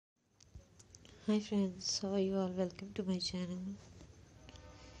Hi friends, how are you all? Welcome to my channel.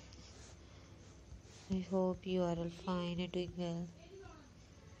 I hope you are all fine and doing well.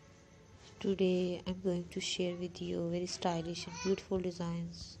 Today I'm going to share with you very stylish and beautiful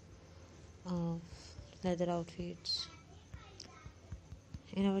designs of leather outfits.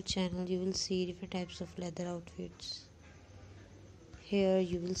 In our channel you will see different types of leather outfits. Here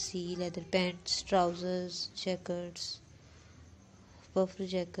you will see leather pants, trousers, jackets, puffer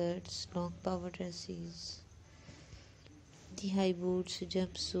jackets, long power dresses, thigh boots,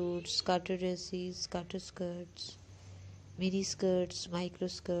 jumpsuits, skater dresses, skater skirts, mini skirts, micro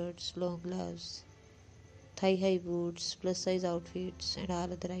skirts, long gloves, thigh high boots, plus size outfits, and all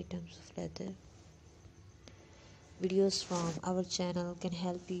other items of leather. Videos from our channel can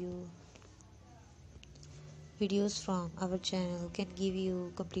help you. Videos from our channel can give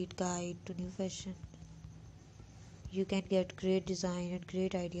you complete guide to new fashion. You can get great design and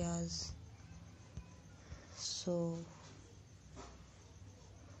great ideas. So,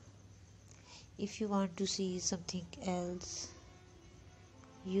 if you want to see something else,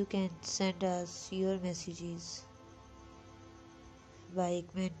 you can send us your messages by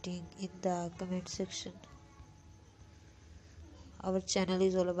commenting in the comment section. Our channel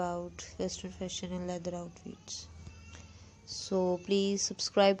is all about western fashion and leather outfits. So please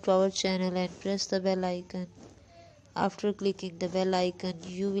subscribe to our channel and press the bell icon. After clicking the bell icon,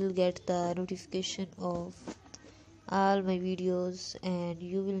 you will get the notification of all my videos and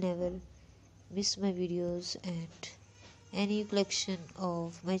you will never miss my videos and any collection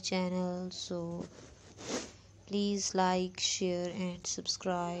of my channel. So please like, share and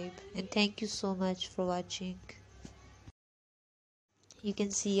subscribe, and thank you so much for watching. You can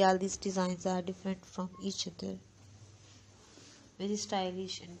see all these designs are different from each other. Very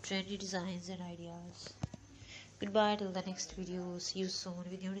stylish and trendy designs and ideas. Goodbye till the next video. See you soon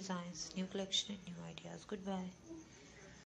with new designs, new collection and new ideas. Goodbye.